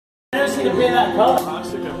toxic of being that color.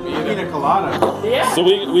 Toxic of being a colada. Yeah. So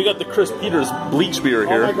we got the Chris Peters bleach beer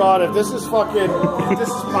here. Oh my god, if this is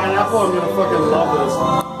pineapple, I'm gonna fucking love this.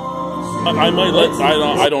 I might let,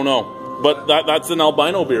 I don't know. But that's an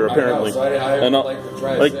albino beer apparently. I know, so I and like to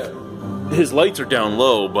try like it. his lights are down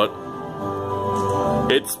low, but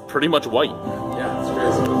it's pretty much white. Yeah, it's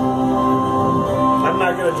crazy. I'm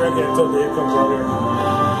not gonna drink it until Dave comes out here.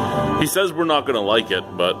 He says we're not gonna like it,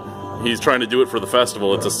 but he's trying to do it for the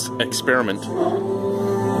festival. It's an experiment.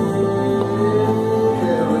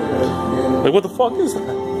 Like, what the fuck is that?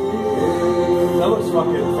 That looks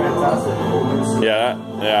fucking fantastic.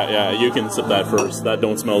 Yeah. You can sip that first. That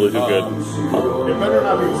don't smell too good. It better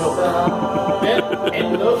not be milk. It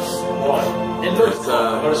looks what? It looks It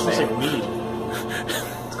smells like weed.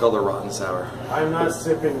 It's called a rotten sour. I'm not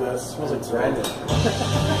sipping this. It smells like Brandon.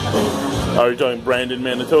 Are you talking Brandon,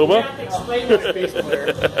 Manitoba? Explain this space player.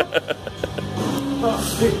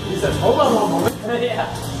 He says, hold on one moment. Yeah.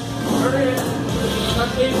 I'm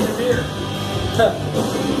tasting the beer.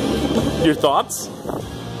 Your thoughts?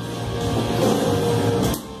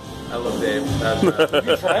 I love Dave. Did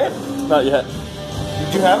you try it? Not yet.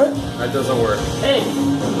 Did you have it? That doesn't work. Hey, I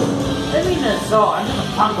mean, so I'm just a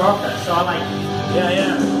punk rocker, so I'm like,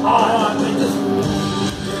 Yeah. oh, I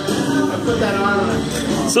Put that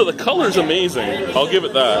on. So the color's amazing. I'll give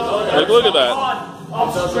it that. Like, look at that.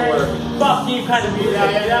 Off straight, fuck you kind of music.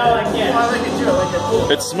 I like it too. I like it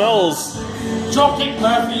too. It smells Dropkick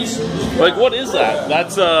Murphys. like, what is that?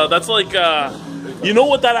 That's like, you know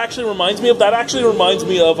what that actually reminds me of? That actually reminds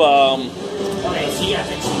me of, Okay, so you have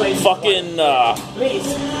to explain. fucking, Please.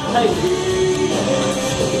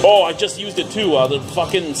 oh, I just used it too. The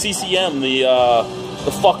fucking CCM, the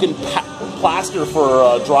fucking plaster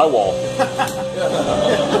for drywall.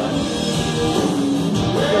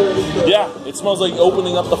 Yeah, it smells like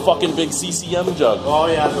opening up the fucking big CCM jug. Oh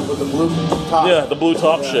yeah, with the blue top. Yeah, the blue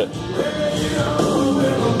top shit.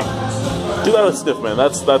 Do that with sniff, man.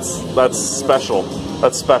 That's special.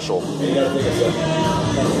 That's special. You gotta take a sip.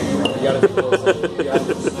 You gotta take those.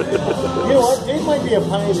 You know what? Dave might be a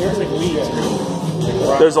pioneer in weed.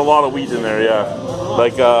 There's a lot of wheat in there, yeah.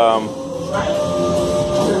 Like,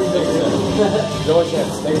 No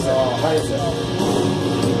chance. Take a sip. Try a sip.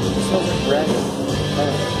 It smells like Brandon.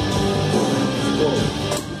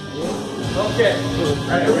 Okay.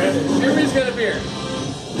 Alright, everybody's got a beer.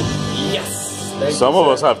 Yes. some of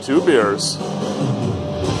us have 2 beers.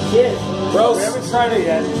 Cheers. Bro, We haven't tried it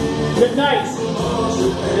yet. Good night.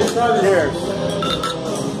 Cheers.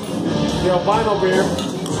 The albino beer.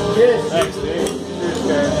 Cheers. Thanks, Dave. Cheers,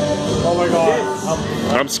 Dave. Oh my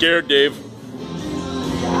god. I'm scared, Dave.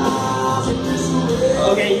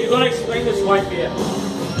 Okay, you're gonna explain this white beer.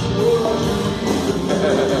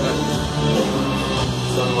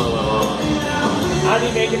 How do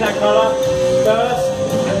you make it that color first,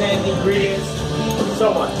 and then the ingredients,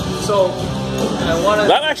 so on. so I want to.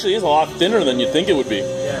 That actually is a lot thinner than you'd think it would be.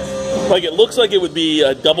 Like, it looks like it would be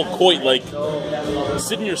a double coit, like,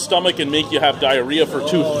 sit in your stomach and make you have diarrhea for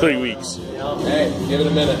 2-3 weeks. Hey, give it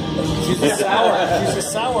a minute. She's a sour. She's a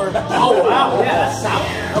sour. Oh wow, yeah, that's sour.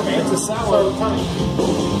 Okay, It's a sour.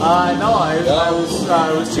 No, I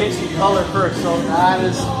was chasing color first, so that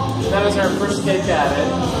is our first take at it,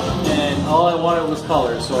 and all I wanted was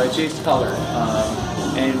color, so I chased color,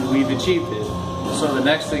 and we've achieved it. So the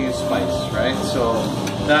next thing is spice, right? So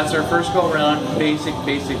that's our first go around, basic. What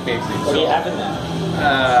do you have in there?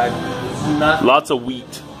 Nothing. Lots of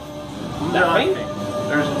wheat. Nothing?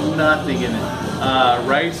 There's nothing in it.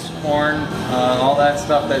 Rice, corn, all that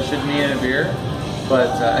stuff that should be in a beer,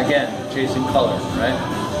 but again, chasing color, right?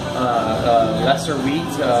 Lesser wheat,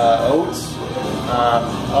 oats,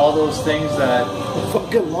 all those things that. I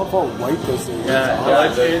fucking love how white this is. Yeah,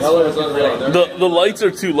 The color is unreal. The lights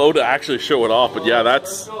are too low to actually show it off, but yeah,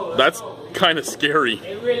 that's kind of scary.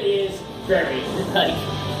 It really is very, like,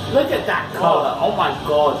 look at that color. Oh my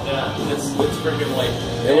god. Yeah, it's freaking white.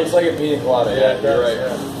 It looks like a pina colada. Yeah, you're right.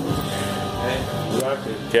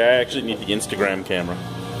 Okay, I actually need the Instagram camera.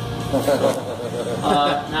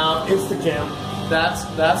 Now Instacam. that's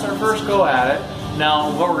our first go at it. Now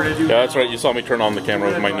what we're gonna do? Yeah, that's right. You saw me turn on the camera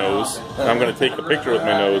with my nose. I'm gonna take the picture with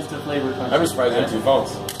my nose. I'm surprised you have 2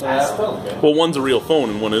 phones. Well, one's a real phone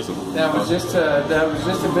and one isn't. That was just a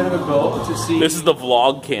bit of a go to see. This is the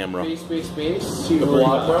vlog camera. Space. The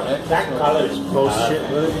vlog, bro? That color is bullshit,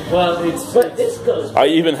 really. Well, it's But this goes. I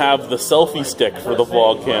even have the selfie stick for the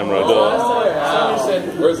vlog camera.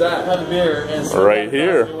 Where's that? had a beer and Right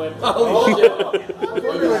here. That's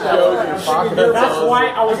why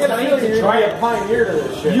I was telling you to try it. Pioneer to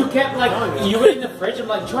this shit. You kept like, you were in the fridge, I'm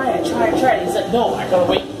like, try it. He's like, no, I gotta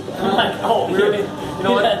wait. I'm like, oh, really? You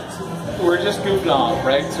know what? No,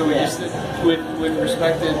 right? So we just, with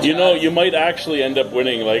respect to... You know, you might actually end up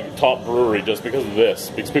winning like top brewery just because of this,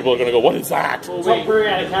 because people are going to go, "What is that?" Well, Top brewery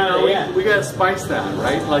out of Canada, yeah. We gotta spice that,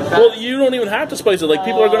 right? Like that. Well, you don't even have to spice it. Like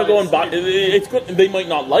people are going to go and buy. It's good. They might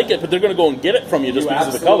not like it, but they're going to go and get it from you just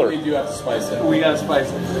because of the color. You do have to spice it. We gotta spice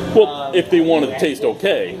it. Well, if they want it to taste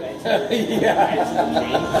okay.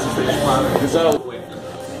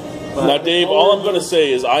 Now, Dave, all I'm going to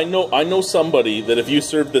say is I know somebody that if you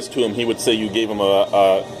served this to him, he would say you gave him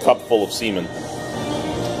a cup full of semen.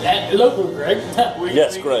 Local Greg.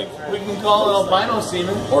 Yes, Greg. We can call it albino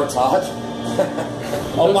semen. Or Todd.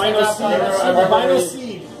 Albino seed. Albino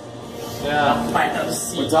seed. Yeah. Albino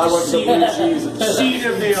seed. When Todd went to the blue cheese, it's Seed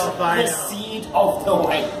of the albino. The seed of the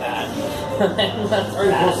white man.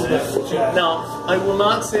 Now, I will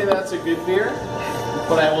not say that's a good beer,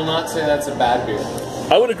 but I will not say that's a bad beer.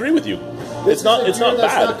 I would agree with you. It's not That's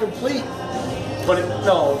bad. not complete. But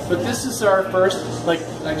but this is our first. Like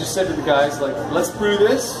I just said to the guys, like let's brew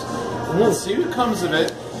this, let's see what comes of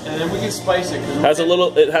it, and then we can spice it. It has a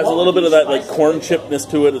little bit of that like corn chipness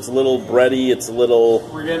to it. It's a little bready. It's a little.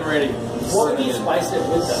 We're getting ready. What do you spice it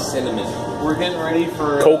with though? cinnamon. We're getting ready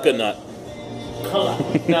for Coconut.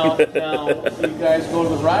 now, you guys go to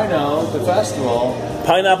the Rhino, the festival.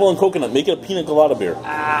 Pineapple and coconut. Make it a pina colada beer.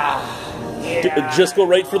 Just go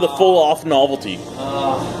right for the full off novelty.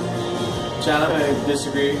 John, I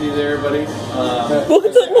disagree with you there, buddy. Look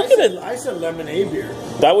at it. I said lemonade beer.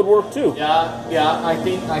 That would work too. Yeah. I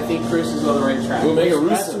think Chris is on the right track. We'll make a Add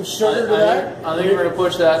rooster. some sugar to that. I think we're gonna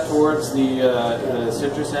push that towards the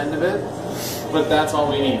citrus end of it, but that's all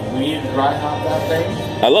we need. We need to dry hop that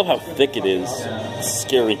thing. I love how thick it is. It's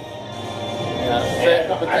scary.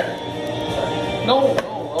 No.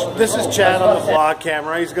 This is Chad on the vlog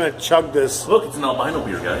camera. He's going to chug this. Look, it's an albino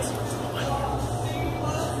beer, guys.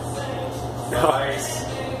 Nice.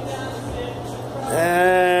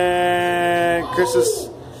 And Chris is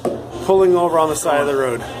pulling over on the side of the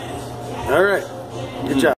road. All right. Good job.